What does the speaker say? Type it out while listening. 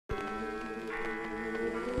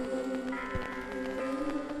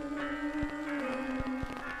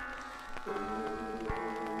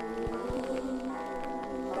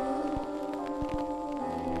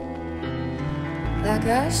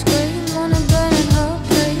I scream on a burning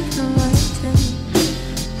heartbreak and waiting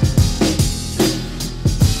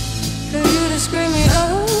for you to scream me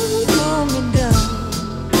up, pull me down.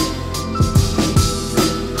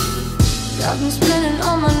 I've been spending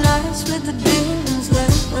all my nights with the demons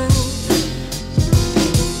lately.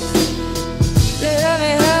 They have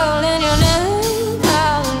me howling your name,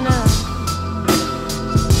 howling now.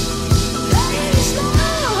 Baby, slow,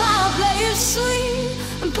 I'll play it sweet.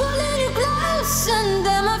 I'm pulling you close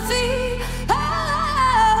under my feet. Oh,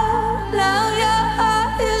 now your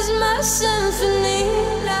heart is my symphony.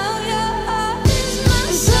 Now your heart is my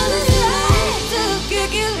symphony. To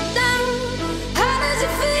kick you down. How does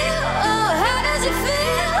it feel? Oh, how does it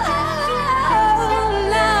feel? Oh,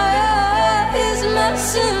 now your heart is my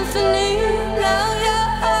symphony. Now your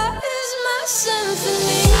heart is my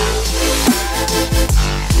symphony.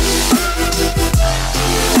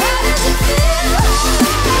 How does it feel?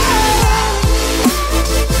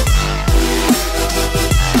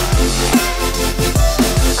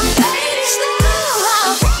 I'm fading slow,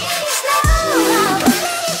 I'm fading slow, I'm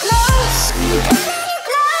fading close,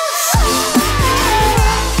 close.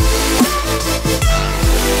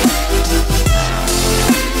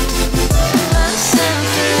 My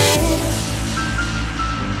symphony.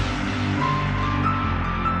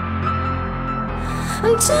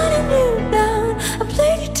 I'm turning you down, I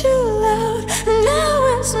played it too loud, and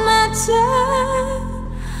now it's my time.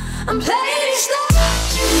 I'm playing it slow.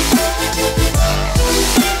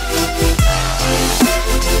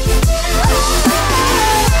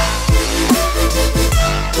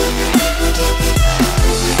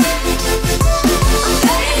 I'm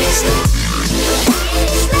playing it slow.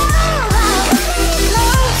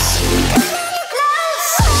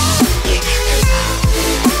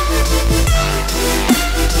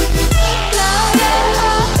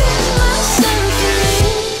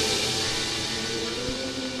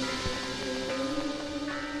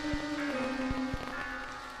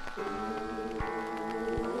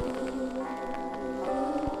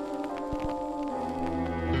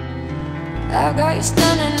 I've got you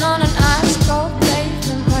standing on an ice cold